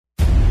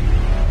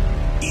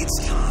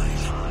It's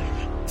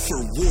time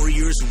for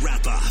Warriors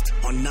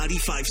Wrap-Up on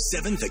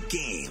 95.7 The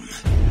Game.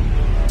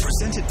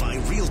 Presented by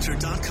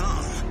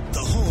Realtor.com, the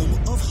home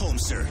of home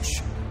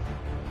search.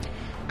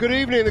 Good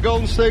evening, the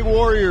Golden State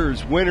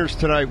Warriors. Winners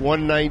tonight,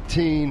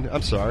 119.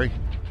 I'm sorry.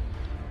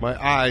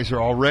 My eyes are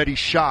already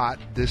shot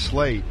this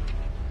late.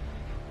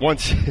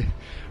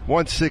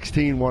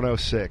 116,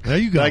 106. There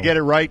you go. Did I get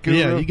it right, Guru?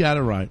 Yeah, you got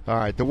it right. All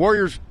right. The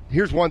Warriors,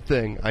 here's one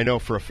thing I know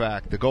for a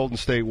fact. The Golden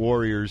State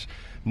Warriors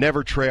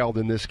never trailed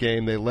in this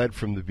game. They led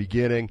from the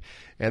beginning,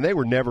 and they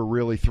were never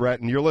really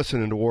threatened. You're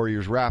listening to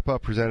Warriors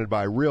Wrap-Up, presented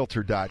by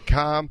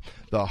Realtor.com,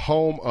 the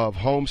home of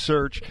home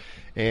search.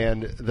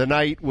 And the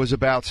night was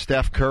about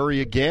Steph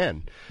Curry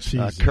again.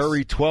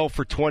 Curry, 12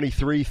 for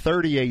 23,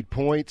 38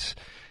 points.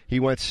 He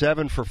went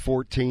 7 for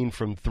 14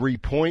 from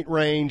three-point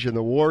range, and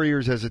the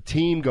Warriors as a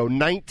team go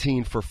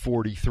 19 for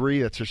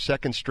 43. That's their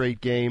second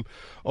straight game,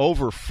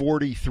 over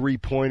 40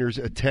 three-pointers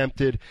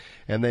attempted,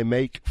 and they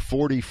make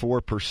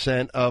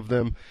 44% of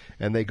them,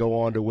 and they go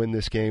on to win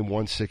this game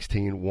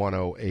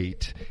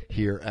 116-108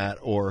 here at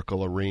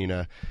Oracle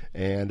Arena.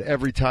 And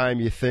every time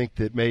you think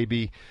that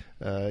maybe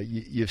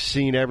you've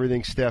seen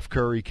everything Steph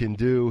Curry can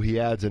do, he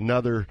adds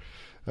another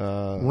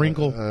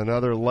wrinkle,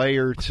 another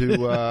layer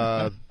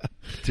to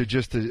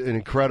just an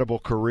incredible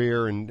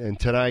career. And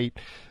tonight,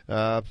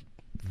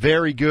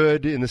 very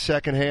good in the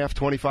second half,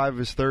 25 of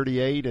his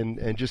 38,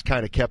 and just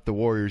kind of kept the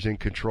Warriors in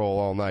control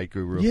all night,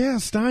 Guru. Yeah,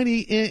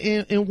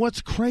 Steiny, and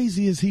what's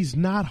crazy is he's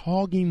not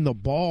hogging the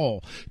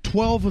ball.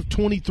 12 of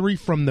 23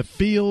 from the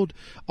field,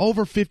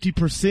 over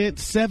 50%,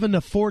 7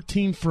 of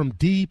 14 from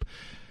deep.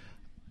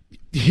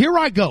 Here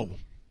I go.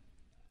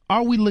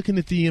 Are we looking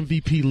at the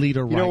MVP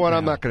leader right now? You know what?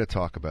 I'm not going to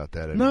talk about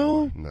that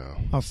anymore. No?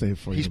 I'll say it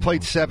for you. He's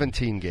played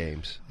 17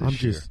 games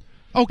this year.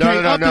 Okay,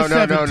 No. Right.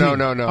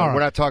 We're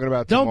not talking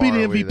about Don't be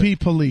the MVP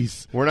either.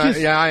 police. We're not.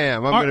 Yeah, I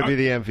am. I'm going to be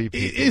the MVP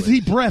police. Is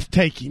he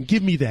breathtaking?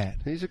 Give me that.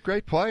 He's a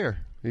great player.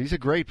 He's a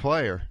great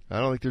player. I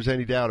don't think there's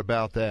any doubt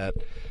about that.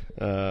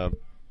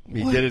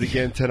 He did it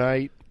again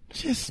tonight.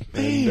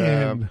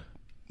 Man.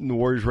 The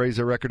Warriors raised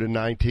their record to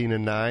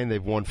 19-9.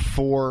 They've won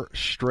 4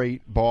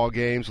 straight ball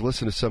games.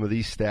 Listen to some of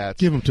these stats.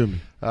 Give them to me.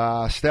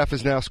 Steph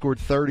has now scored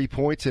 30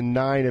 points in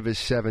 9 of his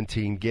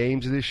 17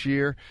 games this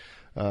year.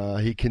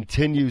 He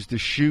continues to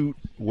shoot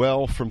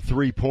well from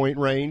three-point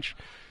range.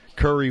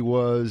 Curry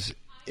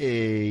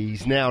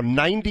he's now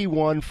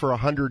 91 for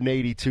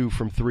 182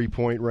 from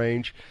three-point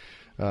range.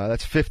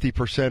 That's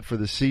 50% for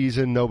the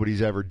season.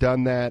 Nobody's ever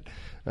done that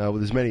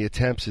with as many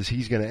attempts as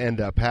he's going to end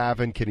up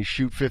having. Can he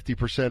shoot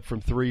 50%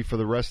 from three for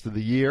the rest of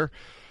the year?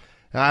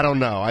 I don't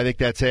know. I think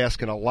that's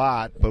asking a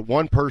lot. But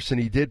one person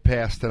he did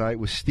pass tonight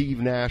was Steve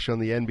Nash on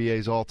the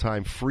NBA's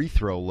all-time free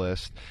throw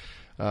list.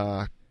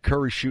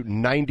 Curry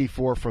shooting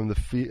 94 from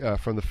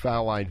the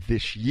foul line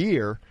this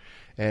year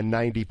and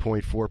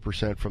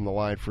 90.4% from the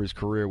line for his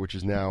career, which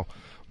is now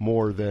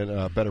more than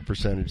a better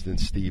percentage than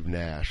Steve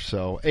Nash.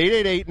 So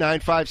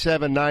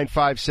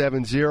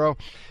 888-957-9570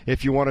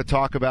 if you want to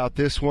talk about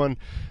this one.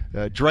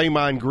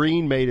 Draymond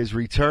Green made his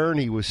return.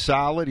 He was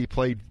solid. He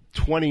played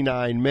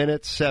 29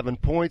 minutes, 7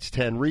 points,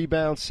 10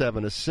 rebounds,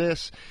 7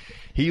 assists.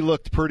 He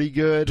looked pretty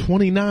good.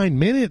 29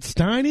 minutes,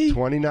 Tiny?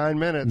 29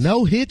 minutes.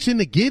 No hitch in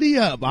the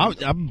giddy-up.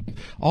 I'm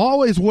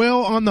always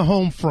well on the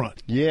home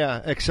front. Yeah,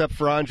 except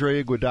for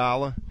Andre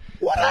Iguodala.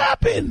 What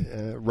happened?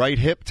 Right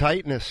hip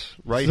tightness.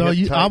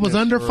 I was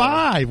under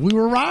 5. We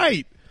were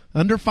right.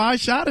 Under 5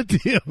 shot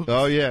attempt.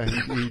 Oh, yeah,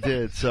 he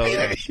did. So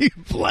he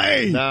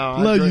played. No,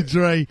 love you,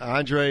 Dre.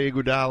 Andre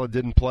Iguodala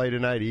didn't play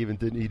tonight. He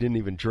didn't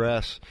even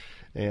dress.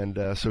 And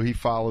so he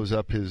follows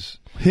up his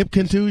hip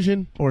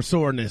contusion or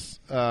soreness.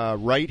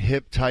 Right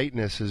hip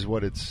tightness is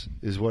what it's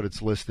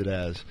listed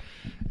as,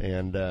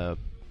 and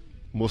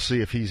we'll see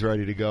if he's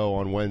ready to go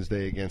on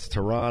Wednesday against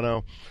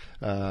Toronto.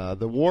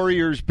 The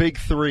Warriors' big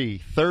three: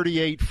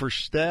 38 for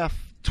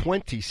Steph,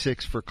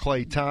 26 for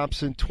Klay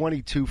Thompson,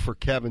 22 for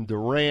Kevin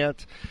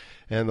Durant,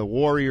 and the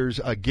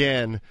Warriors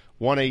again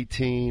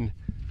 118.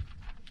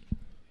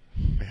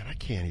 Man, I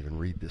can't even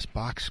read this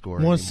box score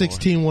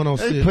 116,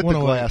 106. They put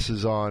the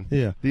glasses on.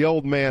 Yeah. The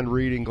old man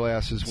reading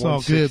glasses. It's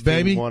all good,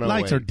 baby.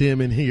 Lights are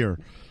dim in here.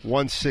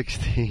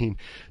 116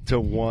 to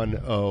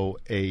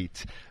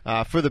 108.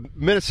 For the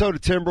Minnesota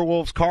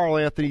Timberwolves, Karl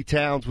Anthony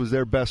Towns was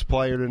their best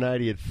player tonight.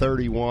 He had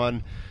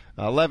 31.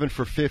 11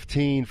 for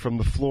 15 from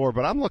the floor,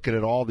 but I'm looking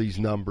at all these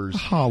numbers.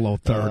 Hollow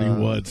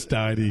 31,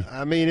 Steiny.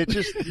 I mean, it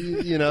just,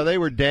 they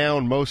were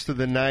down most of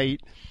the night.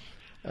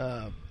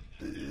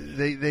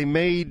 They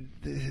made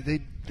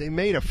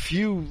a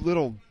few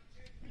little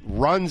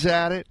runs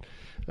at it,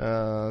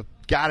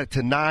 got it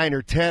to 9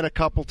 or 10 a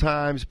couple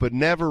times, but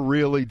never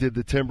really did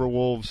the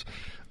Timberwolves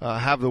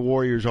have the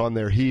Warriors on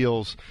their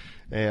heels.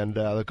 And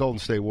the Golden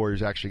State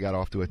Warriors actually got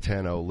off to a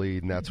 10-0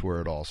 lead, and that's where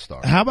it all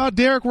started. How about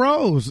Derrick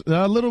Rose?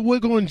 A little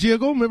wiggle and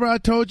jiggle. Remember I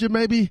told you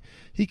maybe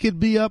he could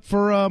be up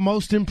for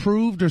most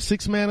improved or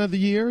sixth man of the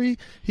year?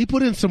 He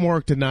put in some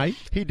work tonight.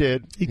 He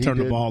did. He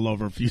turned the ball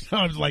over a few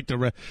times like the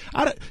rest.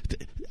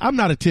 I'm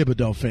not a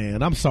Thibodeau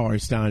fan. I'm sorry,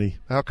 Steiny.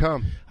 How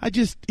come?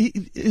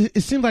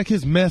 It seems like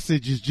his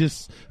message is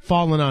just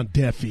falling on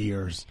deaf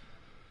ears.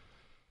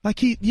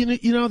 Like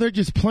they're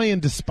just playing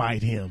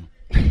despite him.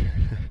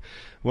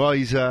 Well,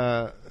 he's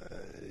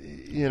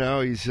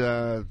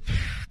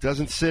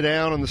doesn't sit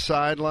down on the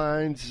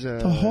sidelines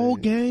the whole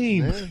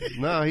game.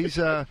 No, he's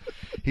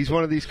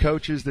one of these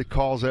coaches that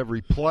calls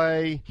every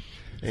play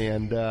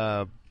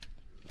and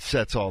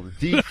sets all the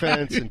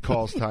defense and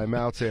calls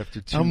timeouts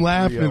after 2. I'm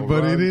laughing,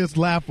 but runs. it is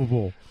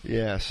laughable.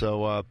 Yeah,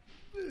 so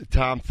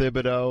Tom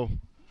Thibodeau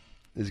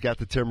has got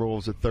the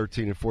Timberwolves at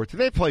 13-14.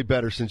 They play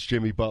better since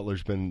Jimmy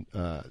Butler's been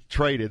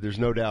traded. There's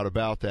no doubt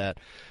about that.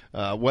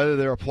 Whether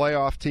they're a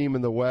playoff team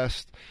in the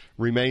West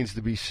remains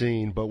to be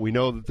seen, but we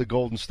know that the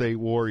Golden State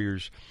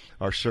Warriors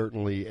are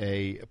certainly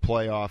a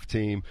playoff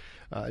team.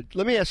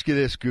 Let me ask you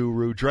this,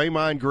 Guru.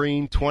 Draymond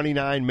Green,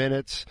 29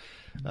 minutes.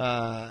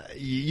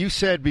 You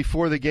said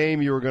before the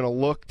game you were going to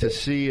look to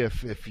see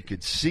if you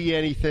could see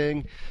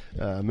anything,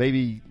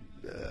 maybe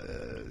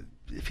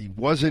if he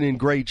wasn't in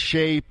great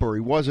shape or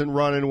he wasn't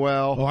running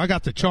well. Oh, I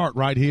got the chart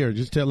right here.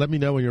 Just let me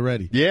know when you're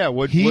ready. Yeah,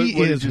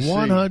 he is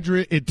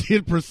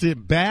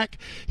 110% back.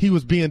 He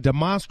was being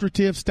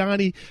demonstrative,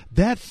 Steiny.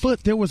 That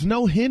foot, there was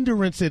no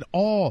hindrance at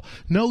all,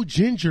 no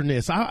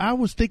gingerness. I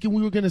was thinking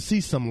we were going to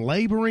see some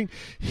laboring.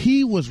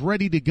 He was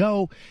ready to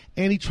go,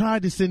 and he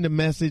tried to send a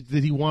message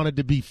that he wanted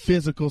to be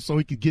physical so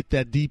he could get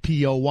that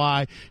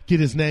DPOY, get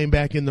his name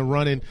back in the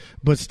running.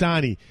 But,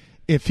 Steiny,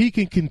 if he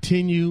can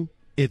continue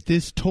at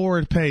this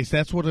torrid pace,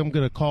 that's what I'm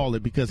going to call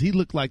it, because he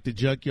looked like the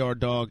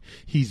junkyard dog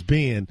he's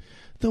been.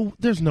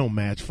 There's no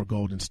match for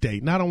Golden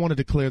State. And I don't want to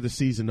declare the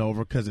season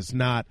over because it's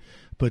not,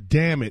 but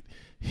damn it,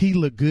 he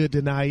looked good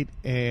tonight.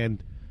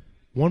 And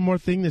one more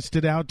thing that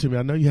stood out to me,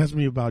 I know you asked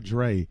me about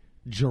Dre.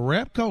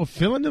 Jerebko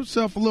feeling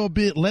himself a little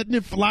bit, letting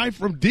it fly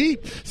from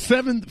deep.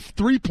 7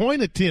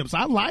 3-point attempts.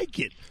 I like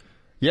it.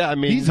 Yeah, I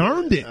mean, he's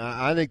earned it.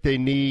 I think they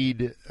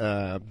need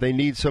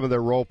some of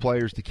their role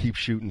players to keep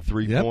shooting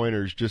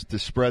 3-pointers just to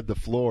spread the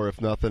floor, if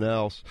nothing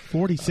else.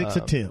 46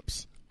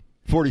 attempts.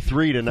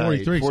 43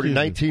 tonight.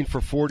 19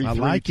 for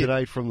 43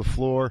 tonight from the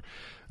floor.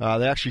 They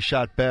actually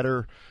shot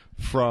better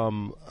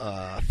from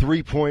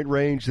 3-point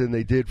range than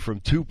they did from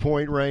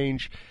 2-point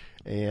range,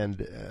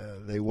 and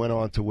they went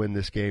on to win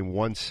this game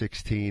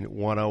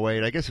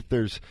 116-108. I guess if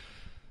there's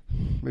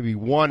maybe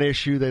one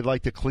issue they'd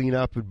like to clean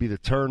up would be the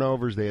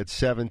turnovers. They had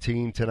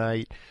 17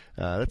 tonight.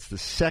 That's the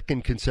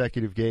second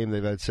consecutive game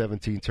they've had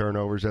 17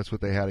 turnovers. That's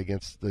what they had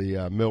against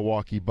the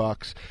Milwaukee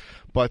Bucks.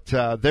 But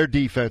their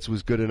defense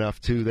was good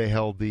enough, too. They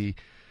held the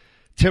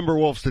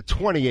Timberwolves to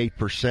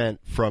 28%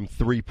 from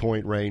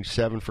 3-point range,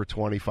 7 for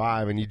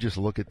 25. And you just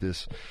look at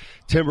this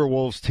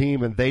Timberwolves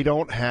team, and they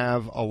don't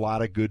have a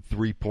lot of good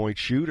 3-point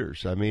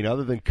shooters. I mean,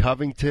 other than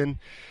Covington,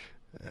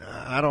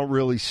 I don't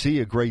really see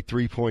a great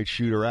 3-point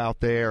shooter out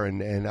there,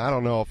 and I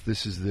don't know if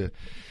this is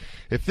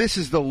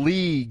the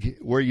league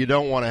where you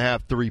don't want to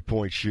have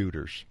 3-point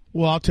shooters.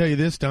 Well, I'll tell you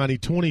this, Donnie,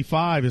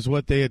 25 is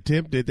what they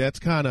attempted. That's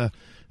kind of,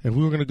 if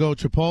we were going to go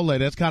Chipotle,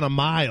 that's kind of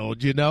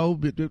mild, you know.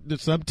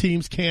 Some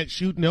teams can't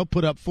shoot, and they'll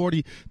put up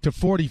 40 to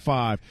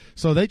 45.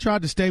 So they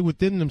tried to stay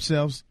within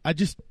themselves. I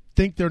just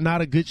think they're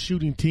not a good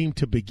shooting team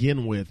to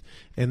begin with,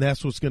 and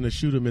that's what's going to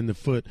shoot them in the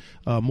foot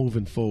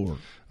moving forward.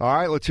 All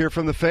right, let's hear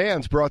from the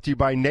fans. Brought to you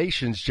by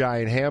Nation's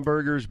Giant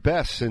Hamburgers,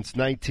 best since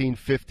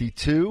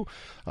 1952.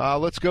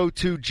 Let's go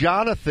to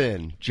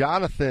Jonathan.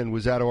 Jonathan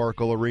was at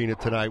Oracle Arena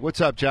tonight.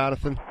 What's up,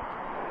 Jonathan?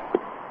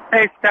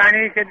 Hey,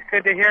 Steiny.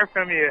 Good to hear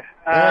from you.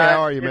 Hey,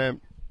 how are you,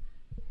 man?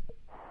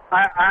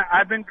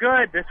 I've been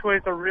good. This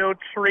was a real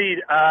treat.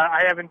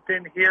 I haven't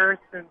been here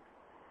since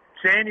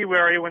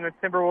January when the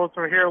Timberwolves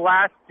were here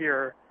last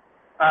year.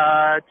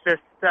 I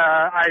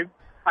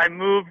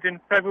moved in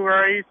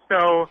February,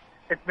 so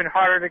it's been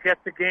harder to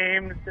get to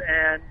games,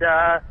 and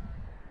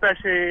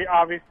especially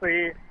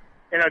obviously,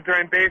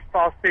 during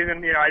baseball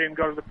season, I didn't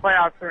go to the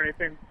playoffs or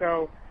anything.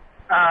 So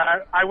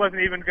I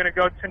wasn't even going to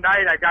go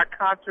tonight. I got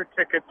concert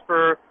tickets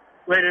for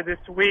later this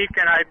week,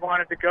 and I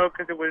wanted to go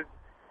because it was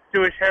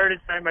Jewish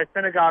Heritage Night. My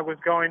synagogue was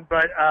going,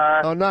 but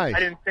oh, nice. I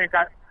didn't think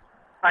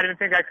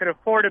I could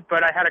afford it,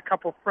 but I had a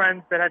couple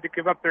friends that had to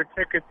give up their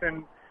tickets,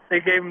 and they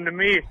gave them to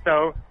me.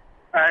 So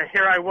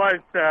here I was,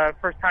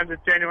 first time this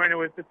January, and it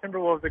was the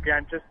Timberwolves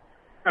again. Just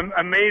an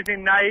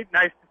amazing night.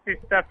 Nice to see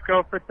Steph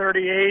go for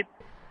 38.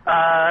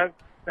 Nice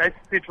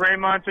to see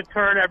Draymond's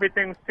return.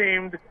 Everything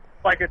seemed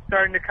like it's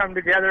starting to come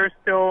together.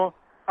 Still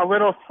a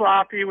little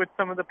sloppy with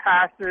some of the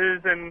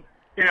passes and,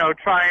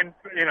 trying,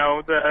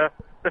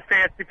 the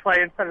fancy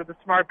play instead of the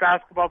smart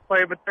basketball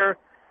play, but they're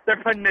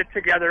putting it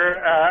together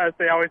as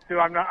they always do.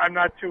 I'm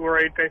not too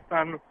worried based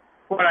on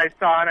what I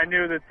saw, and I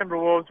knew the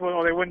Timberwolves,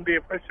 they wouldn't be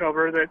a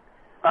pushover. That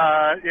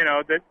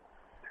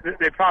that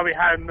they probably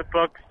had in the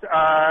books.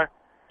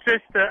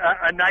 Just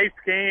a nice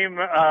game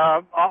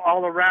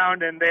all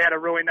around, and they had a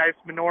really nice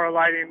menorah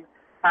lighting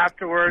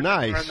afterwards.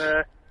 Nice.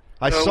 The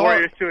saw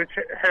Warriors Jewish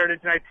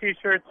Heritage Night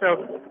T-shirt.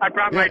 So I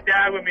brought my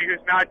dad with me,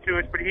 who's not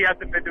Jewish, but he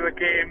hasn't been to a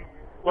game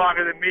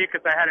longer than me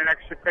because I had an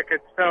extra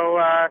ticket. So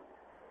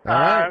All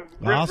right.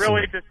 Awesome.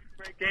 Really just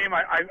a great game.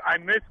 I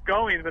miss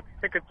going, but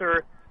the tickets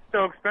are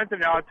so expensive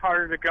now. It's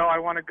harder to go. I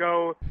want to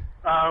go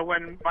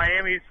when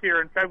Miami's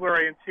here in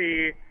February and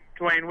see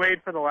Dwayne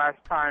Wade for the last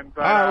time.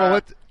 But, all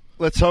right,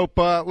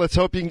 well, let's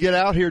hope you can get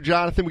out here,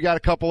 Jonathan. We got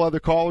a couple other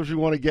callers we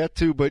want to get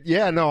to, but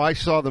yeah, no, I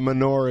saw the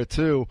menorah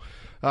too.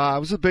 It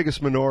was the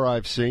biggest menorah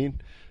I've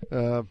seen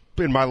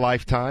in my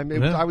lifetime.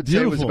 I would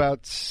say it was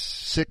about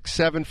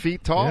 6-7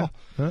 feet tall.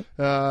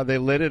 Yeah. They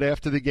lit it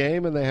after the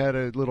game, and they had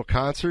a little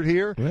concert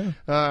here. Yeah.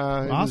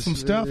 Awesome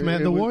stuff,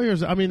 man. The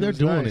Warriors, I mean, they're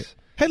doing it.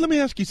 Hey, let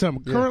me ask you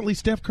something. Yeah. Currently,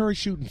 Steph Curry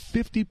shooting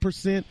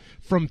 50%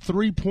 from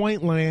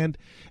three-point land,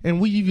 and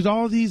we use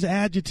all these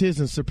adjectives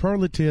and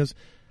superlatives.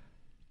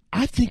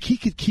 I think he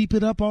could keep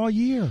it up all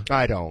year.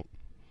 I don't.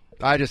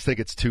 I just think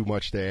it's too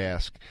much to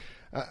ask.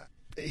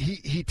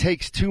 He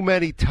takes too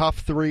many tough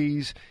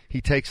threes. He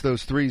takes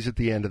those threes at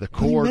the end of the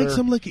quarter. He makes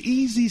them look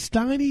easy,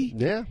 Steiny.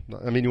 Yeah.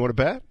 I mean, you want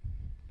to bet?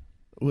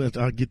 Well,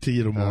 I'll get to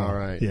you tomorrow. All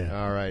right.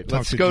 Yeah. All right.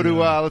 Let's go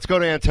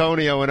to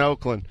Antonio in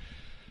Oakland.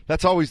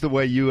 That's always the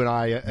way you and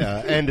I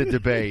end a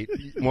debate.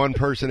 One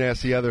person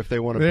asks the other if they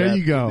want to bet. There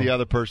you go. The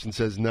other person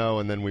says no,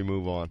 and then we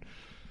move on.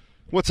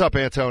 What's up,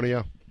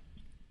 Antonio?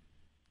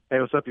 Hey,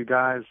 what's up, you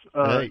guys?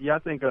 Hey. Yeah, I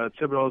think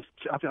Thibodeau's.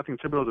 I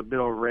think Thibodeau's a bit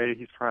overrated.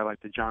 He's probably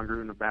like the John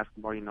Gruden of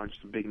basketball.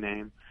 Just a big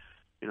name.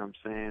 You know what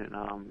I'm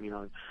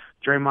saying?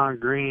 Draymond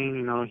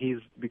Green. He's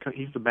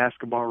the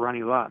basketball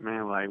Ronnie Lott,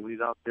 man. Like when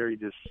he's out there,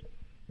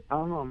 I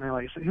don't know, man.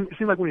 Like it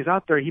seems like when he's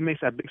out there, he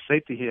makes that big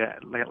safety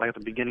hit, like at the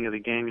beginning of the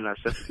game. That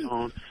sets the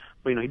tone.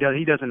 But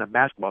he does in a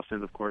basketball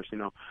sense, of course.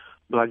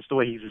 But like just the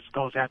way he just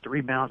goes after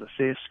rebounds,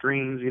 assists,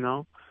 screens.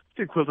 It's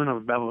the equivalent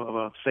of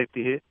a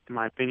safety hit, in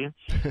my opinion.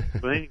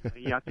 But anyway,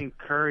 yeah, I think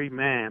Curry,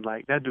 man,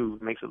 like that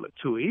dude makes it look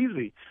too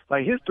easy.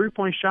 Like his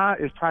 3-point shot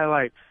is probably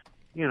like,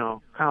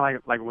 kind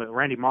of like what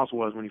Randy Moss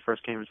was when he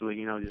first came into the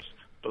league. Just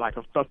like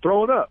a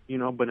throw it up,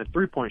 but in a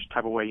 3-point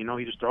type of way.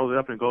 He just throws it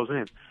up and it goes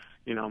in.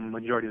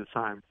 Majority of the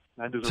time.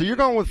 So you're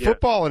going with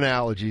football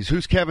analogies.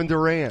 Who's Kevin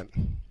Durant?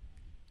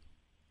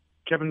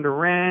 Kevin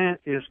Durant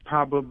is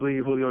probably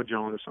Julio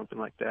Jones or something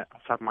like that,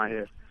 off the top of my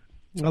head.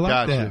 I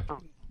like that.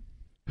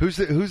 Who's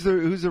the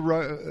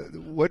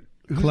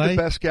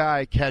best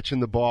guy catching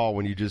the ball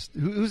when you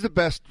who's the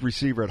best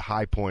receiver at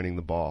high pointing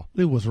the ball?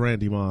 It was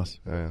Randy Moss.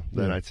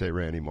 Then I'd say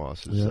Randy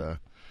Moss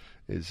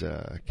is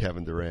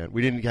Kevin Durant.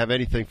 We didn't have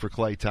anything for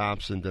Klay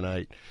Thompson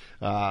tonight.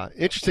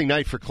 Interesting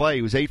night for Klay.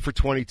 He was 8 for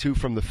 22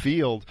 from the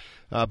field,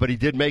 but he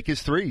did make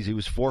his threes. He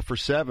was 4 for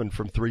 7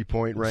 from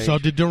 3-point range. So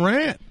did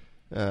Durant.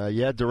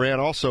 Durant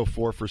also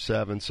 4 for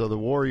 7. So the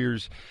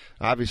Warriors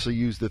obviously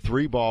used the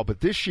 3 ball, but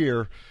this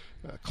year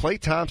Klay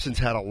Thompson's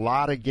had a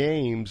lot of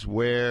games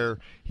where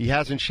he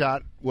hasn't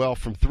shot well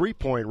from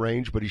 3-point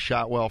range, but he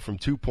shot well from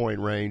 2-point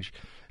range,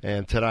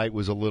 and tonight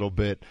was a little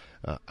bit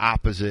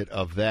opposite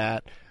of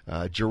that.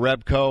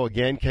 Jerebko,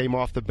 again, came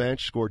off the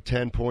bench, scored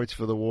 10 points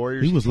for the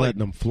Warriors. He was letting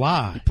them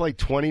fly. He played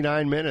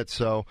 29 minutes.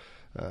 So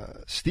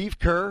Steve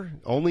Kerr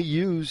only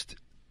used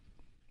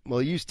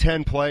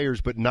 10 players,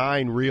 but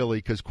 9 really,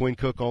 because Quinn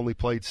Cook only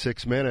played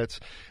 6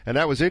 minutes. And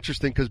that was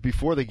interesting because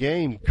before the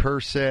game, Kerr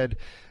said,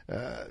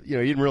 he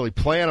didn't really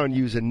plan on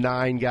using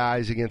 9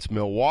 guys against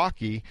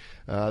Milwaukee.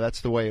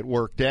 That's the way it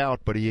worked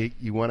out, but he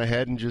went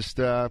ahead and just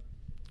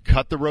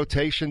cut the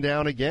rotation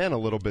down again a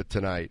little bit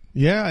tonight.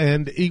 Yeah,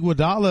 and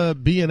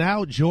Iguodala being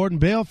out, Jordan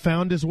Bell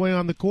found his way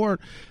on the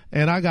court,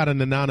 and I got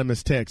an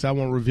anonymous text. I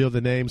won't reveal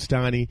the name,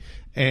 Steiny,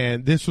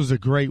 and this was a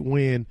great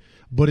win,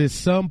 but at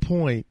some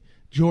point,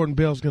 Jordan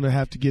Bell's going to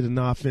have to get an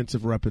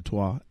offensive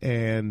repertoire,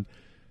 and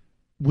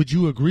would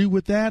you agree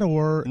with that?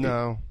 Or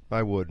no,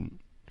 I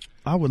wouldn't.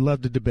 I would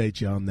love to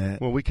debate you on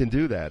that. Well, we can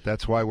do that.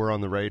 That's why we're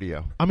on the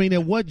radio. I mean,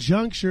 at what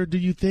juncture do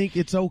you think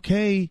it's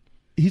okay?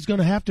 He's going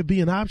to have to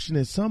be an option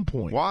at some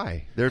point.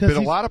 Why? There have been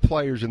a lot of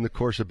players in the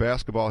course of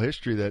basketball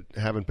history that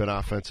haven't been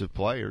offensive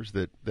players.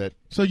 That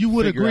So you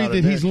would agree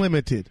that he's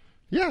limited?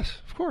 Yes,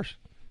 of course.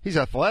 He's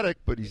athletic,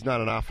 but he's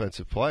not an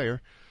offensive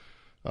player.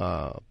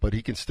 But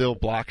he can still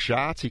block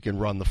shots. He can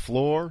run the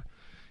floor.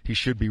 He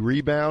should be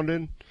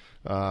rebounding.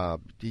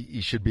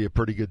 He should be a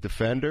pretty good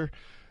defender.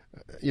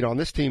 On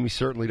this team, he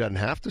certainly doesn't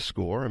have to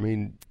score. I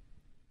mean,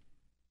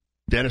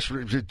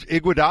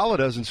 Iguodala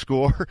doesn't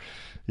score.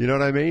 You know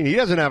what I mean? He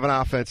doesn't have an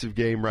offensive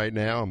game right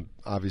now. I'm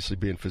obviously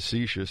being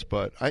facetious,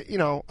 but I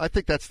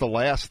think that's the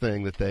last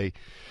thing that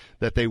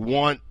they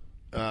want,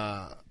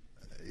 that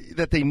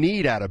they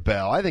need out of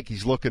Bell. I think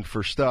he's looking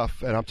for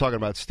stuff, and I'm talking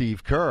about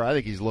Steve Kerr. I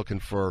think he's looking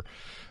for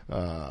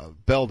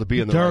Bell to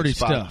be in the right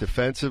spot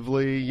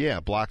defensively.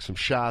 Yeah, block some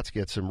shots,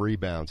 get some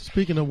rebounds.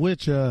 Speaking of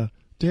which,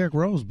 Derrick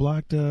Rose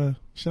blocked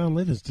Sean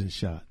Livingston's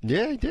shot.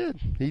 Yeah, he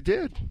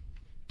did.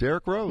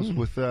 Derrick Rose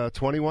with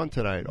 21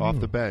 tonight off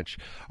the bench.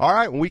 All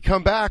right, when we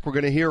come back, we're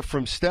going to hear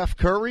from Steph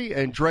Curry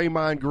and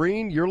Draymond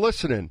Green. You're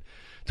listening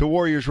to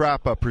Warriors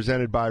Wrap-Up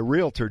presented by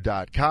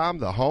Realtor.com,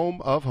 the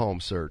home of home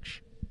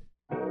search.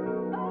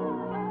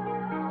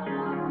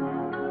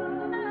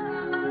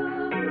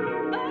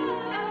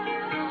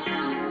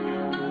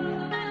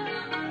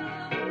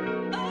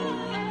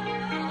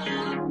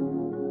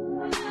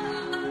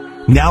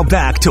 Now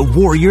back to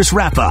Warriors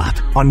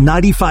Wrap-Up on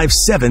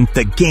 95.7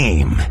 The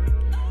Game.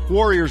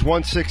 Warriors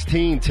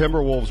 116,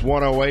 Timberwolves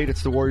 108.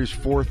 It's the Warriors'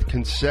 fourth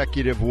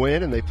consecutive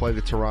win, and they play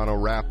the Toronto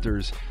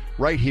Raptors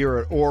right here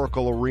at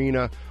Oracle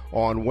Arena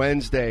on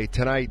Wednesday.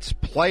 Tonight's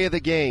Play of the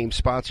Game,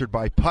 sponsored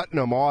by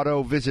Putnam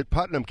Auto. Visit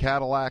Putnam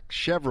Cadillac,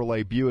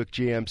 Chevrolet, Buick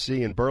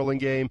GMC in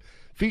Burlingame,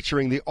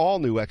 featuring the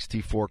all-new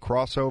XT4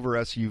 crossover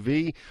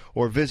SUV,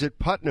 or visit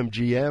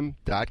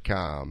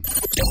PutnamGM.com.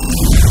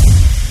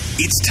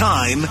 It's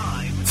time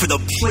for the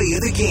Play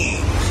of the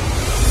Game.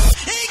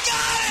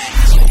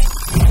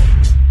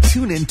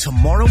 Tune in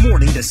tomorrow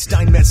morning to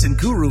Steinmetz and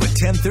Guru at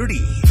 10:30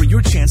 for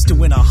your chance to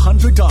win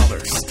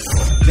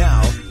 $100.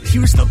 Now,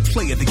 here's the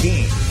Play of the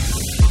Game.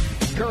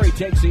 Curry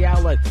takes the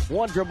outlet.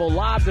 One dribble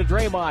lob to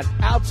Draymond.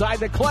 Outside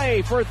to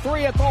Clay for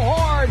three at the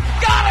horn.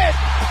 Got it!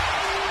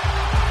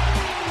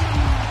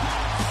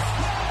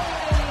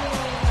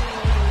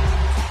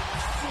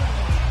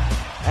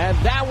 And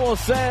that will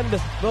send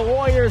the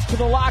Warriors to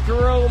the locker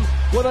room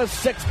with a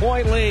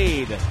 6-point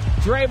lead.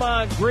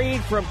 Draymond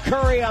Green from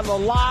Curry on the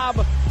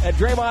lob, and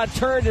Draymond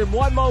turned in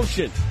one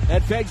motion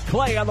and fed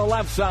Clay on the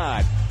left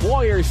side.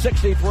 Warriors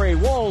 63,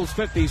 Wolves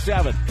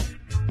 57.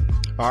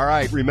 All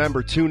right,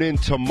 remember, tune in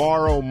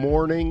tomorrow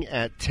morning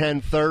at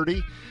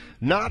 10:30.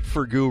 Not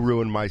for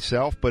Guru and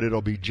myself, but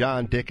it'll be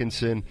John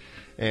Dickinson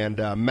and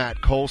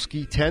Matt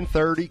Kolsky.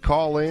 10:30,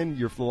 call in.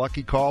 You're the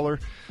lucky caller.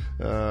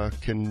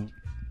 Can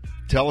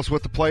tell us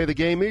what the play of the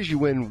game is. You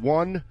win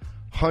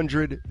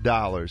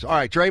 $100. All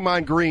right,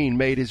 Draymond Green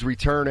made his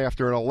return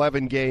after an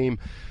 11-game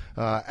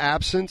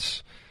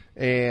absence,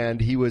 and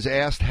he was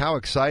asked how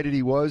excited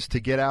he was to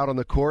get out on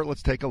the court.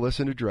 Let's take a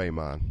listen to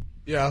Draymond.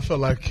 Yeah, I felt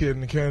like a kid in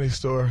the candy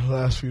store the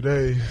last few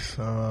days.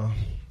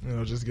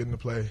 Just getting to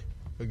play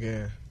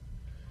again.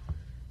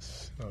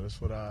 That's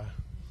what I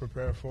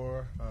prepare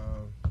for.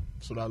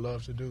 That's what I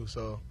love to do.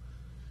 So,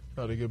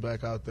 to get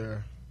back out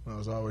there,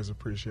 there's always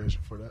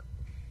appreciation for that.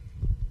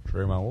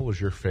 Draymond, what was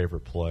your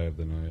favorite play of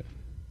the night?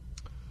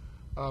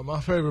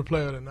 My favorite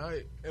play of the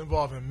night,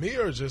 involving me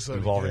or just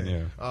involving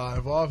you?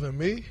 Involving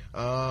me.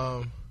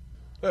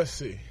 Let's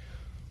see.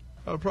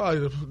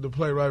 Probably the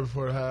play right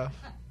before the half.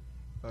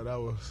 That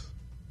was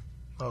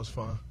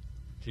fun.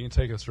 Can you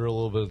take us through a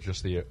little bit of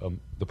just the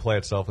play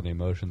itself and the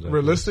emotions?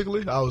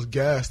 Realistically, I was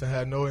gassed and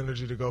had no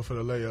energy to go for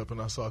the layup,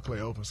 and I saw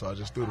Clay open, so I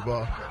just threw the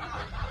ball.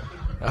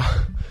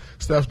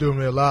 Steph threw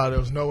me a lob. There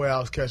was no way I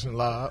was catching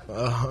lob.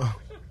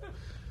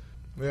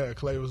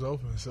 Clay was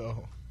open,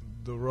 so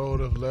the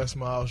road of less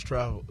miles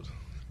traveled.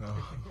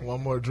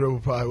 One more dribble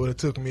probably would have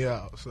took me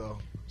out. So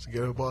just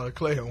get the ball to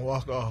Clay and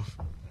walk off.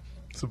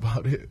 That's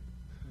about it.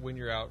 When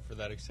you're out for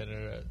that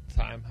extended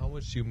time, how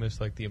much do you miss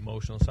the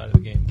emotional side of the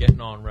game,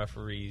 getting on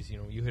referees?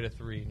 You hit a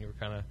three and you were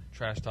kind of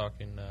trash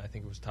talking. I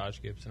think it was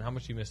Taj Gibson. How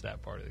much do you miss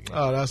that part of the game?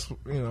 Oh, that's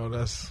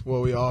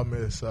what we all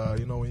miss.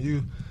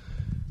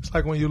 It's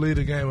like when you lead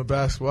a game of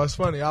basketball. It's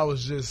funny.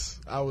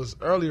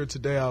 Earlier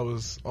today, I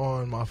was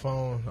on my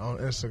phone on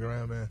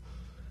Instagram, and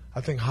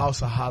I think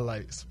House of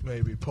Highlights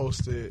maybe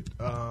posted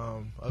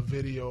a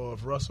video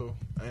of Russell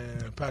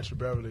and Patrick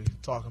Beverly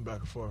talking back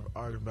and forth,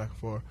 arguing back and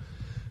forth.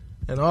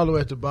 And all the way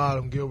at the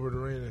bottom, Gilbert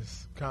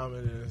Arenas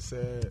commented and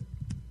said,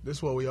 "This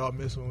is what we all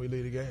miss when we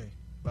lead a game.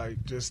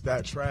 Like, just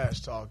that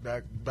trash talk,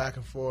 that back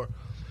and forth."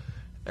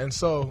 And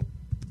so,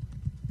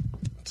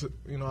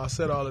 I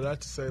said all of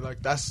that to say,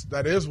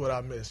 that is what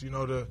I miss.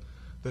 The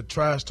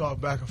trash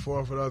talk back and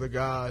forth with other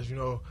guys.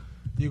 You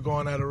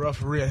going at a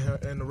referee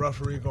and the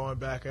referee going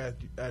back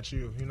at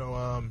you.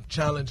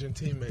 Challenging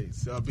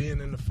teammates,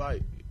 being in the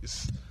fight.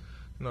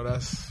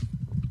 That's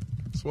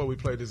what we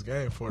play this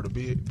game for, to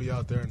be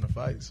out there in the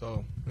fight.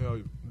 So,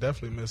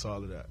 definitely miss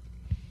all of that.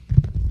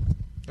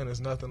 And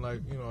it's nothing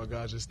like, a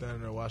guy just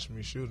standing there watching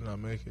me shoot and I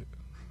make it.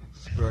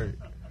 It's great.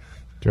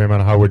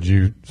 Draymond, how would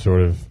you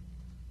sort of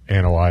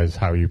analyze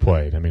how you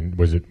played? I mean,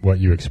 was it what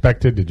you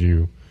expected?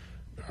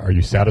 Are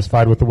you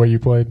satisfied with the way you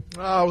played?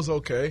 I was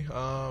okay.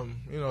 I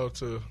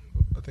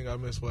think I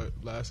missed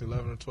last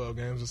 11 or 12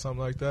 games or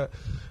something like that.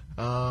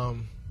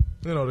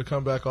 To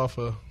come back off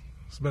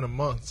it's been a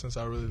month since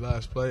I really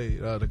last played.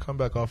 To come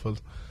back off a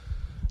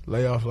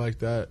layoff like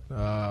that,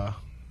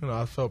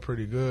 I felt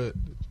pretty good.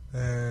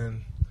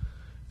 And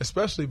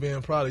especially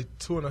being probably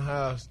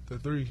 2.5 to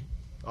 3,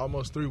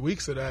 almost 3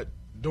 weeks of that,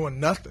 doing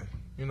nothing.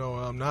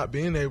 Not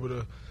being able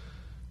to,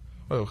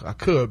 I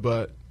could,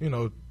 but,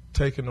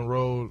 taking the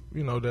road,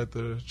 that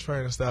the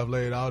training staff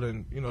laid out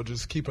and,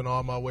 just keeping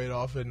all my weight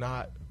off and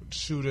not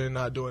shooting,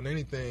 not doing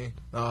anything,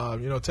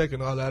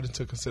 taking all that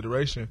into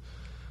consideration.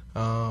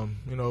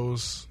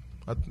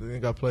 I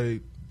think I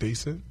played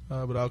decent,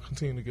 but I'll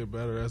continue to get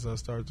better as I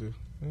start to,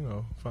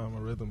 find my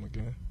rhythm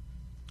again.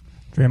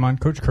 Draymond,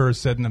 Coach Kerr has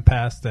said in the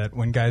past that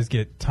when guys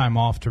get time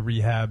off to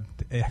rehab,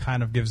 it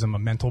kind of gives them a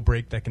mental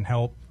break that can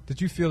help. Did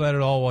you feel that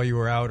at all while you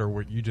were out, or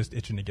were you just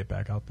itching to get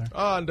back out there?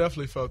 I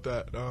definitely felt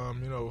that.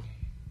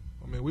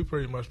 We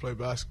pretty much play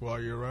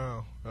basketball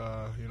year-round.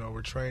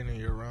 We're training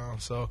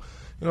year-round. So,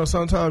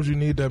 sometimes you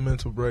need that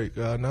mental break.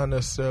 Not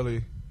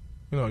necessarily,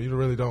 you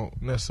really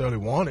don't necessarily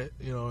want it,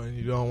 and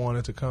you don't want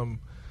it to come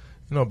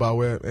by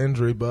way of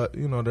injury, but,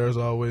 there's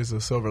always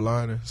a silver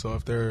lining. So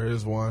if there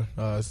is one,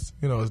 it's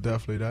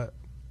definitely that.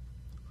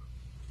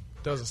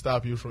 Doesn't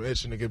stop you from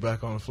itching to get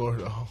back on the floor,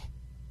 though.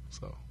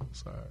 So,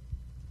 it's all right.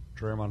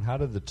 Draymond, how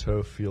did the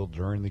toe feel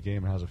during the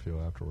game, and how does it feel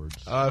afterwards?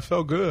 It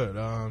felt good.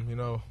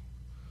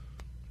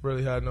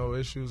 Really had no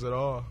issues at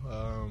all.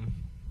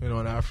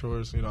 And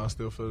afterwards, I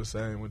still feel the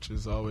same, which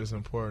is always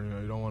important.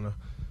 You don't want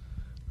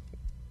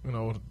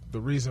to, the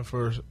reason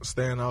for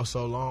staying out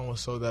so long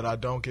was so that I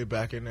don't get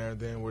back in there and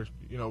then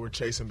we're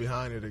chasing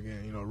behind it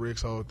again.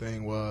 Rick's whole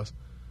thing was,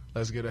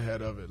 let's get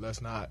ahead of it.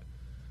 Let's not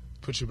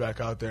put you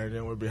back out there and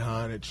then we're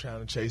behind it trying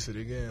to chase it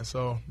again.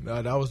 So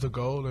that was the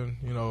goal, and,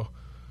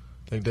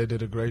 I think they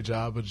did a great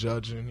job of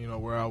judging,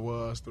 where I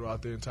was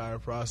throughout the entire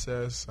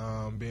process,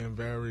 being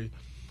very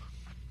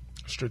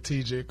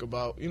strategic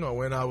about,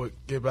 when I would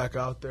get back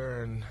out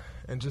there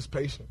and just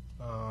patient.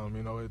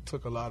 It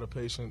took a lot of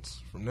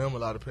patience from them, a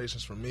lot of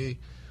patience from me,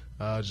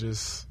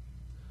 just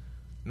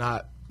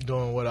not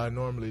doing what I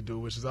normally do,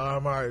 which is,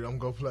 I'm all right, I'm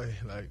going to play.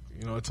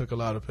 It took a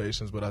lot of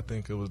patience, but I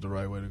think it was the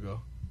right way to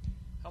go.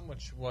 How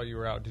much, while you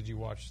were out, did you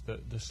watch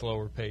the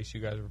slower pace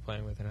you guys were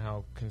playing with, and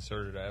how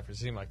concerted effort? It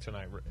seemed like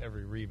tonight,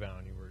 every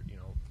rebound you were,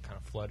 kind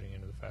of flooding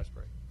into the fast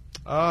break.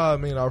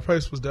 Our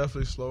pace was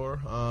definitely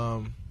slower,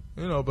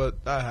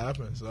 but that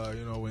happens.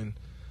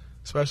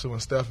 Especially when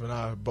Steph and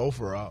I both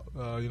were out.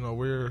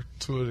 We're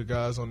two of the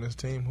guys on this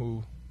team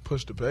who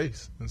push the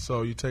pace, and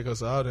so you take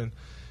us out, and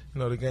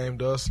the game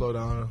does slow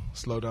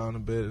down a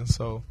bit, and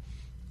so.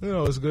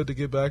 It's good to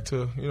get back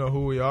to,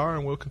 who we are,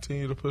 and we'll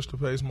continue to push the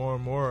pace more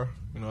and more,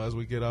 as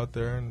we get out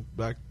there and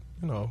back,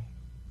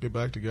 get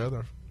back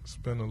together. It's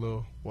been a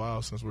little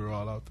while since we were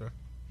all out there.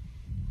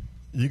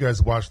 You guys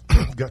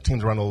got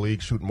teams around the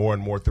league shoot more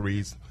and more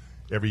threes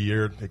every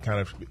year. They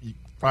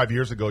 5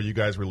 years ago, you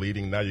guys were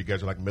leading. Now you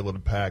guys are like middle of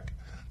the pack.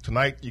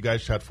 Tonight, you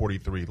guys shot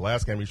 43.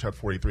 Last game, you shot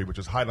 43, which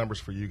is high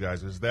numbers for you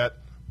guys. Is that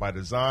by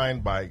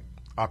design, by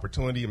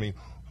opportunity?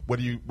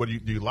 Do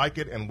you like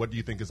it, and what do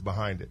you think is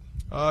behind it?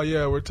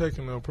 We're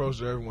taking the approach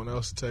that everyone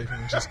else is taking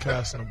and just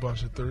casting a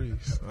bunch of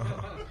threes.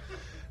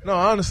 No,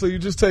 honestly, you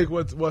just take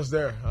what's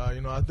there.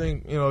 I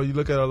think, you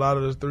look at a lot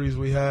of the threes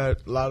we had,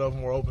 a lot of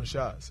them were open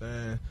shots.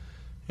 And,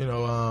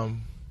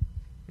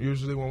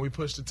 usually when we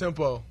push the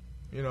tempo,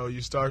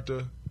 you start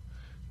to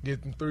get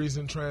threes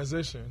in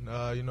transition.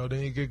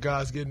 Then you get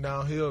guys getting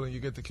downhill and you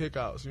get the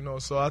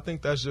kickouts, So I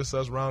think that's just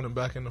us rounding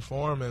back into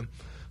form. And,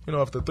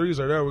 if the threes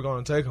are there, we're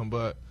going to take them.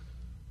 But,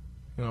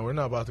 we're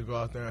not about to go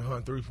out there and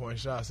hunt three-point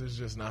shots. It's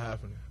just not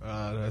happening.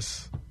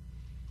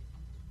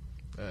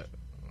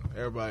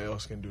 Everybody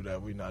else can do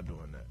that. We're not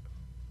doing that.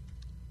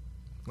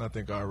 I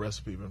think our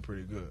recipe been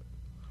pretty good.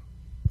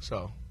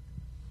 So,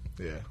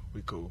 yeah,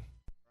 we cool.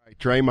 Right,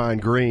 Draymond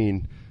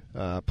Green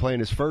playing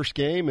his first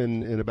game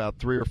in about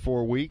 3 or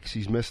 4 weeks.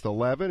 He's missed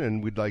 11,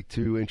 and we'd like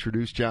to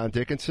introduce John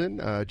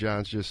Dickinson.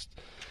 John's just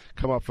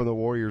come up from the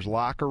Warriors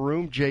locker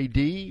room.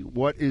 JD,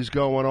 what is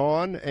going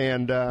on?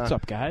 And what's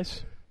up,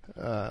 guys?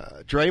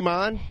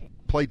 Draymond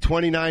played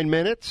 29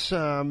 minutes,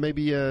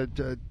 maybe a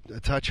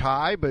touch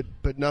high, but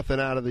nothing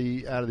out of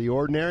the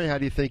ordinary. How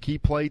do you think he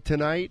played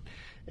tonight?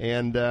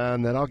 And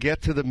then I'll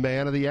get to the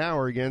man of the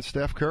hour against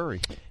Steph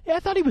Curry. Yeah, I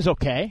thought he was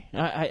okay.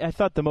 I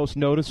thought the most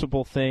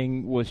noticeable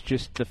thing was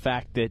just the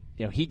fact that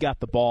he got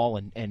the ball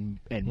and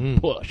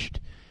pushed,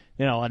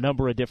 a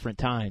number of different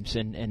times.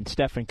 And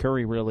Stephen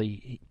Curry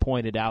really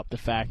pointed out the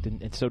fact,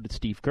 and so did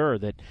Steve Kerr,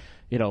 that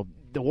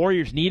the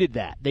Warriors needed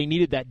that. They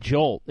needed that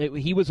jolt.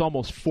 He was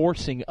almost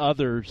forcing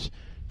others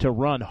to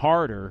run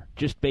harder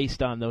just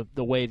based on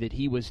the way that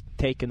he was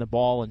taking the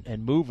ball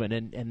and moving,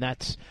 and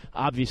that's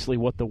obviously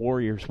what the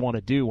Warriors want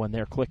to do when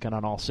they're clicking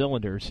on all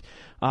cylinders.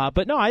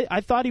 But no, I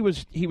thought he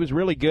was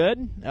really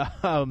good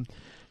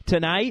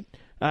tonight.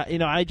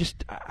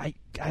 I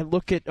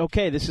look at,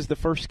 okay, this is the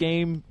first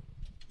game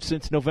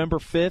since November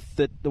 5th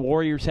that the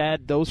Warriors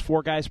had those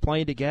four guys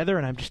playing together,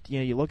 and I'm just,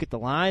 you look at the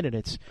line, and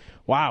it's,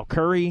 wow,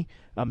 Curry,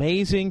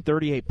 amazing,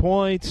 38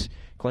 points.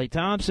 Klay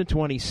Thompson,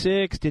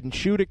 26, didn't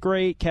shoot it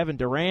great. Kevin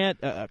Durant,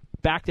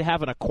 back to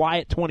having a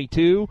quiet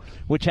 22,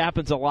 which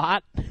happens a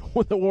lot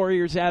when the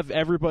Warriors have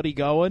everybody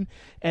going.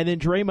 And then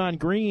Draymond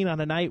Green on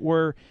a night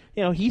where,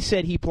 he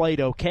said he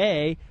played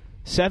okay,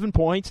 7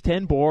 points,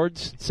 10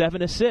 boards,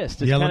 7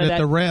 assists. It's yelling at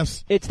the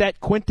refs. It's that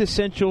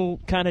quintessential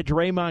kind of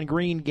Draymond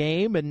Green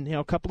game, and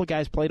a couple of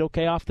guys played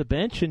okay off the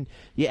bench, and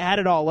you add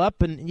it all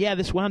up, and yeah,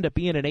 this wound up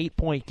being an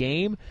 8-point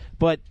game,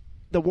 but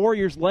the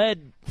Warriors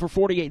led for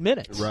 48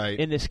 minutes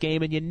in this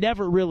game, and you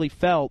never really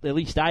felt, at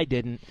least I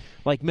didn't,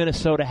 like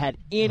Minnesota had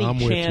any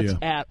chance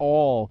at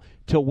all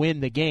to win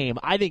the game.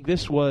 I think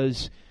this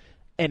was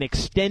an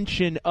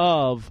extension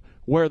of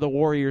where the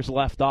Warriors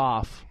left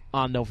off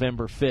on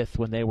November 5th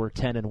when they were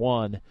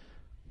 10-1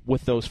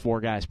 with those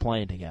four guys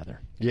playing together.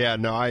 Yeah,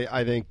 no,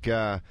 I think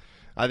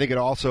it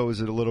also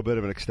is a little bit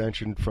of an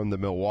extension from the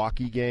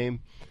Milwaukee game.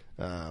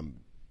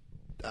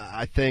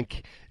 I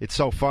think it's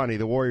so funny.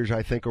 The Warriors,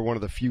 I think, are one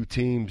of the few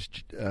teams,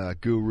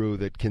 Guru,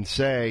 that can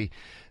say,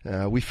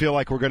 we feel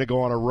like we're going to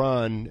go on a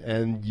run,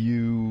 and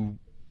you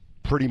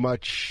pretty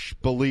much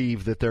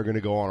believe that they're going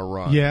to go on a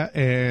run. Yeah,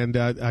 and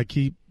I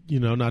keep,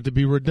 not to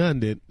be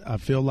redundant, I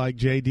feel like,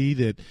 JD,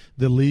 that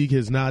the league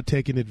has not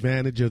taken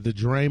advantage of the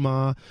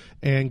Draymond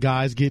and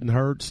guys getting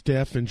hurt,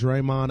 Steph and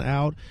Draymond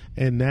out,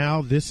 and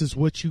now this is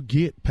what you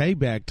get,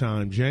 payback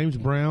time. James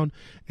Brown,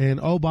 and,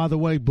 oh, by the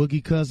way,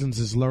 Boogie Cousins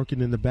is lurking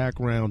in the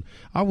background.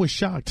 I was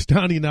shocked.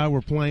 Donnie and I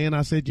were playing.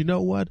 I said, you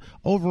know what,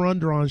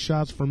 over-under on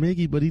shots for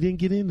Miggy, but he didn't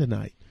get in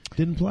tonight.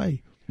 Didn't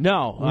play.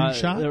 No. Were you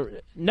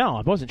shocked? No,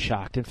 I wasn't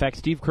shocked. In fact,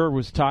 Steve Kerr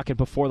was talking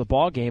before the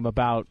ball game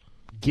about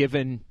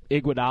giving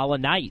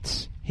Iguodala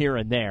nights here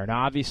and there.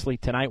 Now, obviously,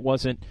 tonight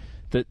wasn't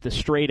the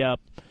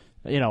straight-up,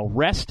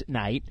 rest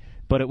night,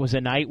 but it was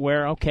a night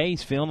where, okay,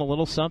 he's feeling a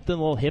little something, a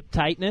little hip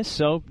tightness,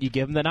 so you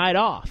give him the night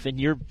off. And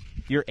you're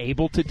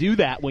able to do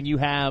that when you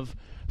have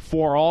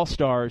 4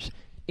 All-Stars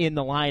in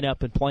the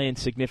lineup and playing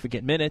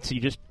significant minutes. You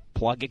just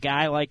plug a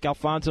guy like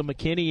Alfonso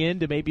McKinney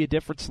into maybe a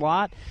different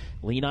slot,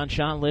 lean on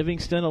Sean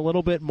Livingston a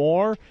little bit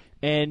more,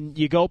 and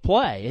you go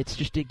play.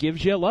 It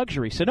gives you a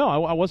luxury. So, no,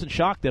 I wasn't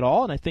shocked at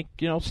all, and I think,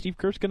 Steve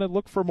Kerr's going to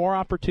look for more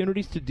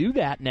opportunities to do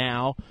that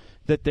now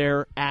that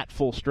they're at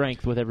full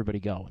strength with everybody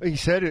going. He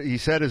said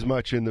as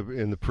much in the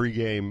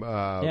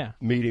pregame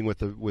meeting with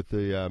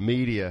the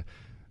media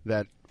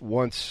that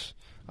once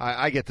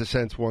I get the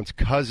sense once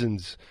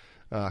Cousins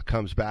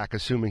comes back,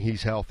 assuming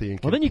he's healthy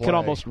and can then you play. could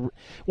almost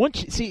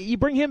you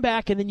bring him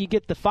back, and then you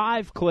get the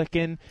 5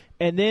 clicking,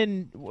 and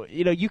then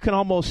you can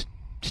almost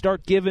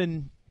start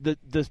giving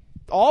the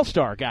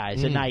all-star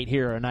guys a night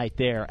here, a night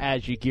there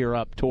as you gear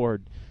up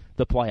toward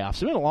the playoffs. It's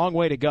been a long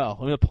way to go.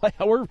 I mean,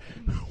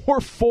 we're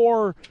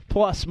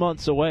 4+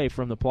 months away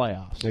from the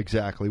playoffs.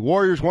 Exactly.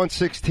 Warriors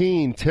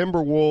 116,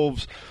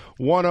 Timberwolves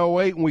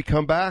 108. When we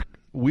come back,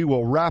 we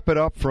will wrap it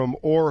up from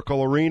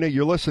Oracle Arena.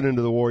 You're listening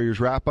to the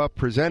Warriors Wrap-Up,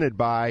 presented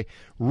by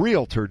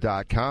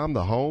Realtor.com,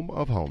 the home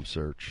of home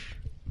search.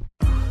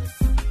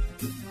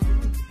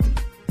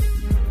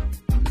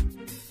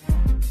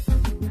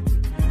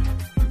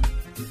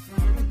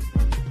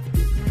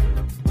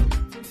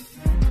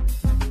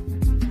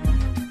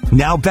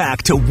 Now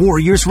back to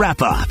Warriors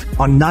Wrap-Up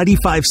on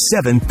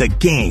 95.7 The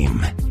Game.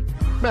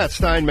 Matt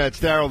Steinmetz,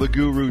 Darryl the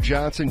Guru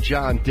Johnson,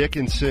 John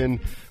Dickinson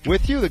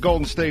with you. The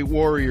Golden State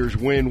Warriors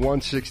win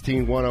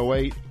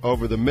 116-108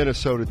 over the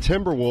Minnesota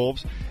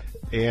Timberwolves.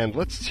 And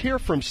let's hear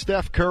from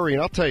Steph Curry.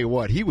 And I'll tell you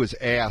what, he was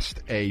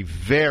asked a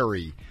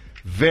very,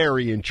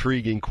 very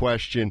intriguing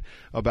question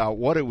about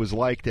what it was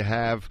like to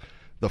have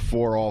the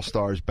 4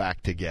 All-Stars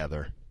back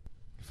together.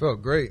 It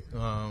felt great.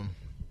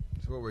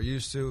 It's what we're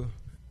used to.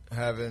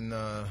 Having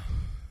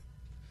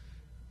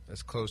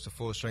as close to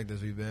full strength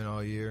as we've been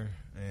all year,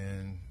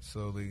 and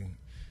slowly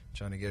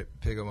trying to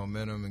pick up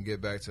momentum and get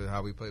back to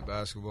how we play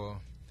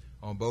basketball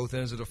on both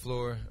ends of the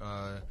floor.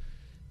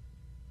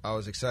 I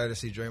was excited to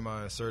see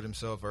Draymond assert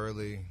himself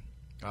early,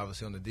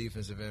 obviously on the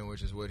defensive end,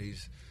 which is what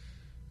he's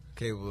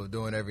capable of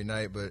doing every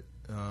night, but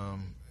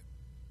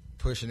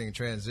pushing in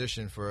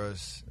transition for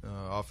us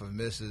off of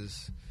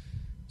misses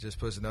just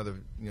puts another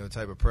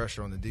type of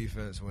pressure on the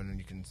defense. When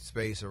you can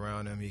space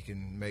around him, he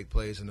can make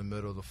plays in the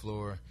middle of the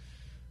floor.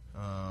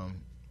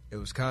 It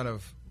was kind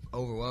of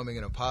overwhelming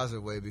in a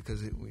positive way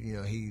because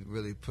he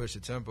really pushed the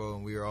tempo,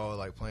 and we were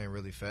all playing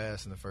really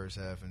fast in the first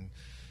half, and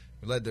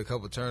we led to a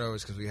couple of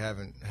turnovers because we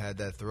haven't had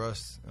that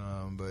thrust.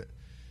 But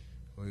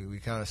we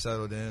kind of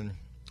settled in,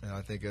 and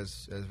I think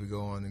as we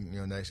go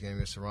on, next game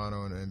against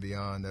Toronto and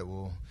beyond, that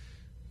we'll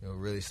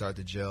really start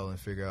to gel and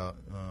figure out.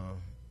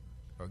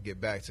 Or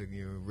get back to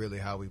really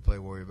how we play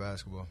Warrior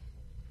basketball.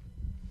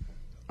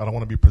 I don't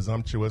want to be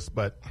presumptuous,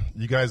 but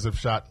you guys have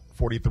shot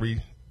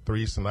 43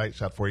 threes tonight,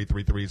 shot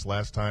 43 threes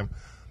last time.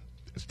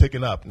 It's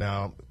ticking up.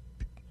 Now,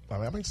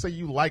 I mean, say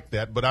you like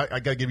that, but I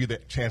got to give you the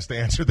chance to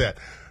answer that.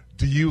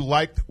 Do you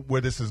like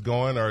where this is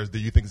going, or do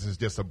you think this is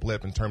just a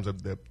blip in terms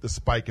of the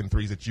spike in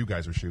threes that you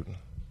guys are shooting?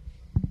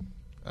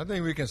 I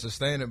think we can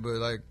sustain it, but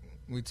like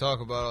we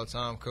talk about all the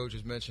time, Coach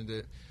has mentioned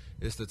it,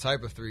 it's the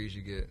type of threes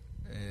you get.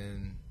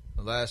 And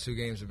the last 2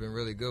 games have been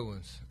really good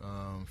ones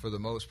for the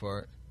most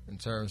part in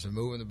terms of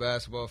moving the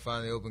basketball,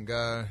 finding the open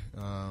guy.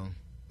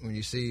 When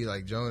you see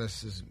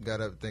Jonas has got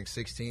up, I think,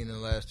 16 in the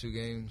last 2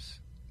 games,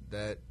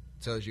 that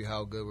tells you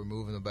how good we're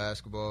moving the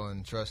basketball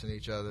and trusting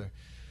each other.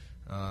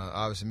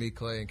 Obviously, me,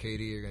 Clay, and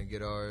KD are going to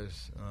get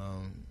ours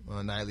on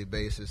a nightly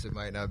basis. It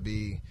might not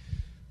be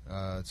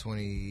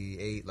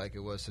 28 like it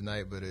was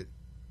tonight, but it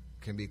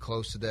can be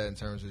close to that in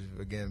terms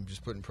of, again,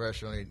 just putting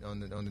pressure on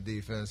the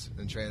defense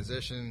in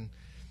transition,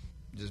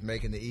 just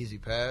making the easy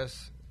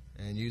pass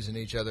and using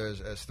each other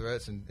as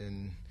threats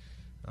and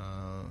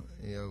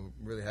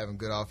really having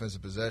good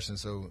offensive possession.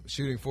 So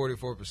shooting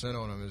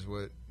 44% on them is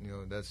what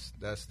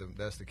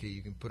that's the key.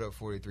 You can put up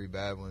 43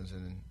 bad ones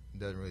and it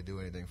doesn't really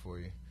do anything for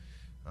you.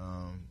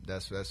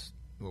 That's what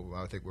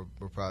I think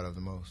we're proud of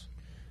the most.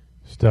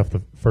 Steph,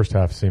 the first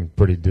half seemed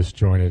pretty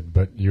disjointed,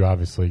 but you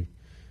obviously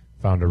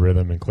found a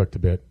rhythm and clicked a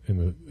bit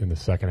in the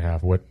second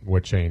half.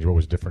 What changed? What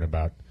was different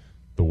about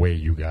the way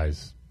you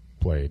guys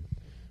played,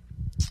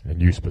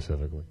 and you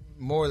specifically?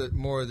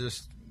 More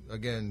just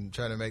again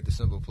trying to make the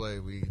simple play.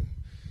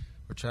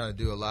 We're were trying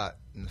to do a lot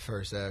in the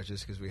first half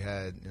just because we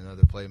had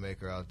another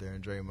playmaker out there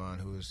in Draymond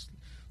who was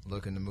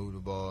looking to move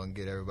the ball and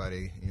get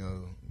everybody,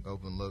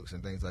 open looks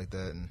and things like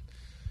that. And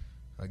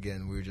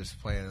again, we were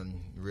just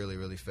playing really,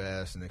 really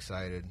fast and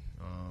excited.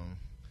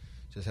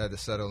 Just had to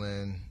settle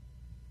in.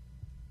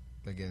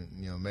 Again,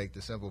 make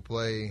the simple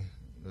play.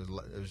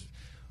 There's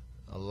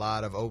a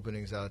lot of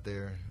openings out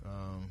there.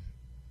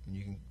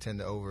 You can tend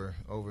to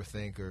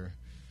overthink or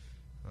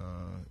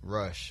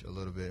rush a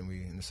little bit, and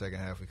in the second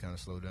half we kind of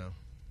slowed down.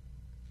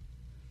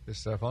 Hey,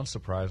 Steph,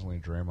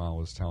 unsurprisingly, Draymond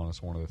was telling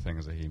us one of the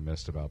things that he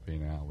missed about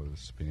being out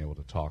was being able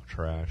to talk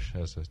trash.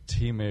 As a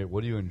teammate,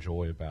 what do you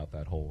enjoy about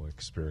that whole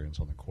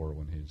experience on the court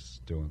when he's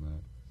doing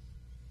that?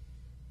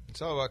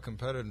 It's all about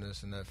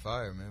competitiveness and that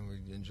fire, man.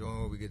 We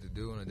enjoying what we get to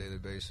do on a daily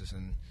basis,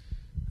 and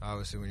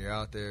obviously when you're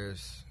out there,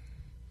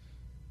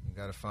 you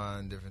got to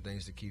find different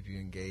things to keep you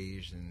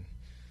engaged. And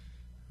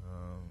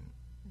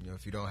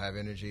if you don't have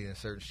energy in a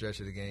certain stretch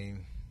of the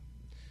game,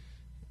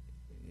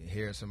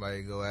 hearing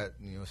somebody go at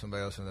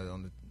somebody else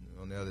on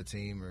the other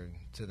team or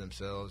to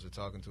themselves or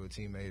talking to a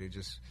teammate, it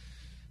just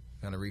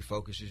kind of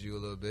refocuses you a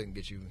little bit and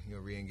gets you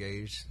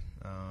re-engaged.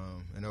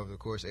 And over the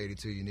course of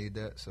 82, you need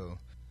that. So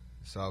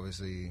it's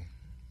obviously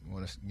you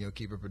want to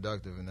keep it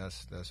productive, and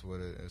that's what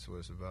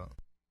it's about.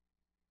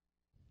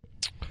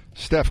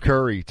 Steph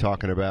Curry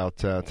talking about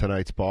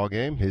tonight's ball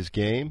game, his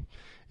game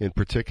in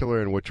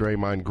particular, and what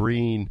Draymond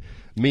Green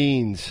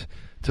means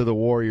to the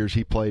Warriors.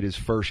 He played his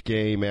first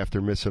game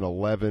after missing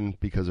 11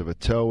 because of a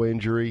toe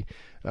injury.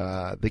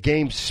 The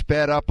game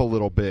sped up a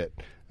little bit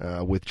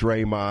with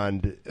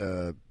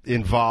Draymond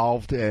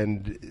involved,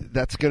 and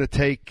that's going to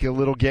take a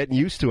little getting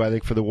used to, I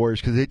think, for the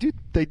Warriors, because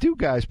they do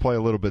guys play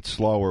a little bit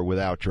slower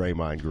without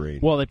Draymond Green.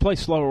 Well, they play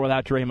slower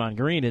without Draymond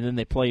Green, and then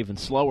they play even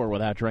slower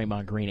without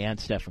Draymond Green and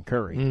Stephen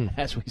Curry,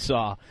 as we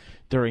saw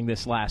during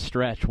this last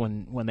stretch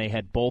when they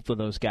had both of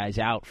those guys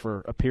out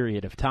for a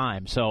period of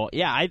time. So,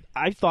 yeah,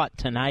 I thought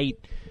tonight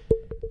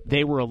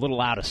they were a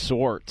little out of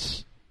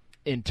sorts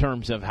in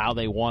terms of how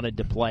they wanted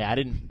to play.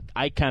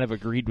 I kind of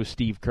agreed with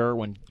Steve Kerr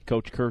when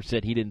Coach Kerr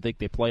said he didn't think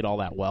they played all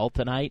that well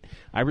tonight.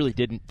 I really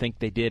didn't think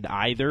they did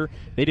either.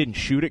 They didn't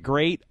shoot it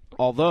great,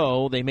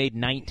 although they made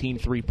 19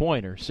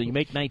 three-pointers. So you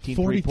make 19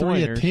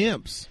 43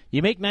 attempts.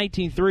 You make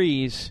 19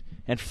 threes,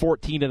 and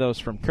 14 of those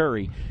from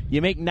Curry.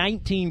 You make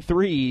 19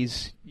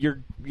 threes,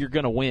 you're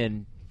going to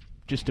win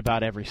just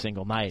about every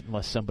single night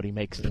unless somebody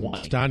makes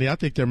 20. Donnie, I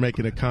think they're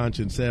making a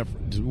conscious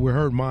effort. We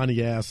heard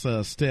Monty ask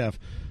Steph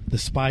the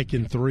spike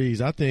in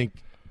threes. I think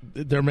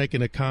they're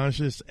making a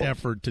conscious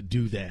effort to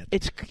do that.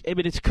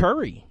 It's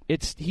Curry.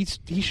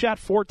 He shot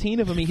 14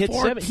 of them. He hit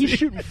 7. He's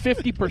shooting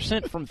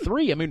 50% from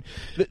three. I mean,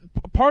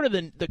 part of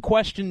the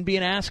question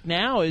being asked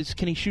now is,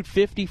 can he shoot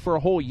 50 for a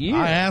whole year?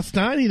 I asked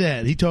Donnie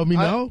that. He told me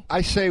no.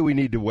 I say we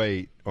need to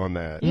wait on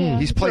that. Yeah,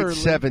 he's played early.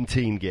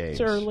 17 games.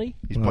 It's early.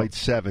 He's played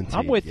 17.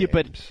 I'm with you,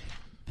 but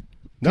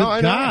no,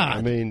 I know. God.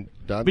 I mean,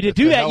 but to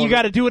do that, you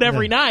got to do it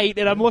every night.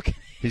 And I'm looking.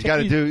 He's got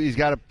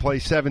to play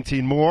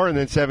 17 more, and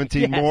then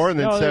 17 more, and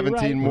then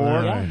 17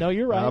 more. Yeah, no,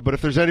 you're right. But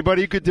if there's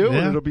anybody who could do it,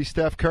 it'll be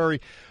Steph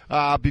Curry.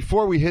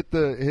 Before we hit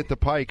the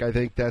pike, I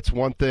think that's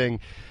one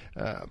thing.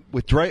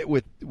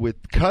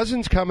 With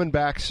Cousins coming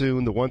back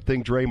soon, the one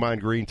thing Draymond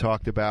Green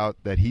talked about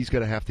that he's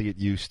going to have to get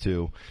used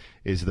to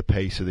is the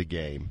pace of the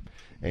game,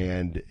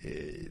 and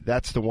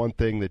that's the one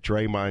thing that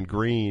Draymond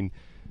Green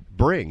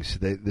brings.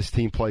 This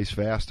team plays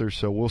faster,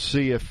 so we'll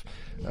see if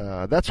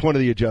that's one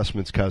of the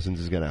adjustments Cousins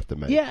is going to have to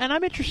make. Yeah, and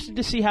I'm interested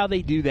to see how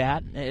they do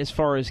that as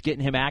far as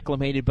getting him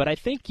acclimated. But I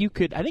think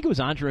I think it was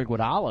Andre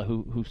Iguodala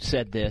who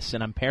said this,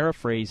 and I'm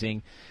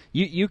paraphrasing.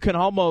 You can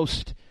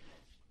almost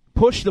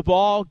push the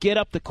ball, get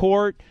up the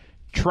court,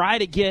 try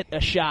to get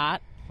a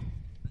shot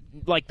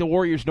like the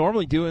Warriors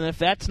normally do, and if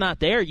that's not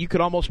there, you could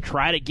almost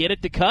try to get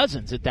it to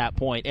Cousins at that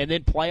point and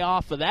then play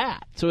off of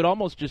that. So it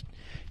almost just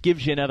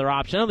gives you another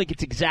option. I don't think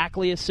it's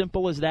exactly as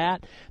simple as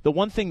that. The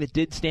one thing that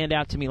did stand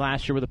out to me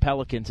last year with the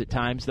Pelicans at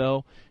times,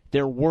 though,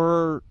 there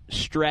were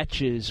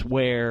stretches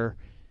where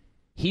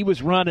he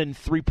was running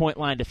three-point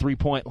line to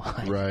three-point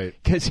line. Right.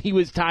 Because he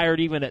was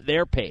tired even at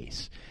their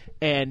pace.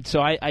 And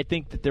so I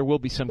think that there will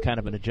be some kind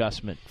of an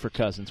adjustment for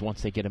Cousins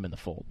once they get him in the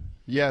fold.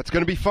 Yeah, it's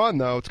going to be fun,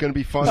 though. It's going to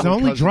be fun. It's the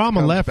only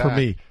drama left for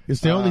me.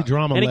 It's the only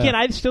drama left. And again,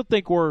 I still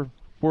think we're a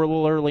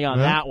little early on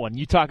that one.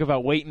 You talk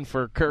about waiting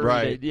for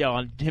Curry,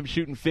 on him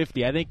shooting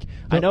 50.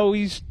 I know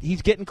he's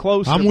getting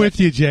closer. I'm with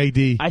you,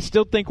 JD. I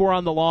still think we're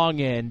on the long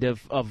end of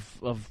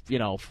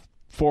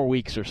 4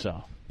 weeks or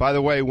so. By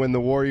the way, when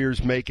the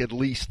Warriors make at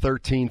least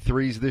 13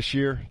 threes this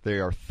year, they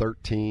are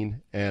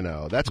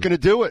 13-0. That's going to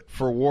do it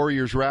for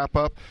Warriors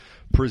Wrap-Up,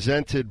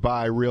 presented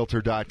by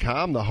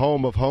Realtor.com, the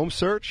home of home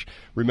search.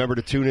 Remember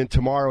to tune in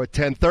tomorrow at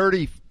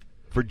 10:30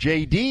 for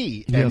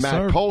JD and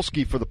Matt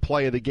Kolsky for the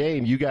play of the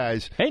game. You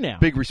guys,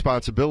 big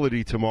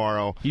responsibility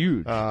tomorrow.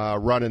 Huge.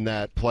 Running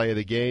that play of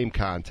the game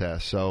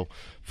contest. So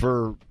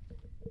for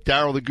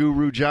Daryl the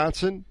Guru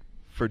Johnson,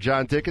 for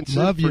John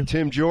Dickinson, for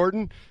Tim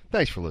Jordan,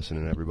 thanks for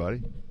listening,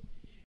 everybody.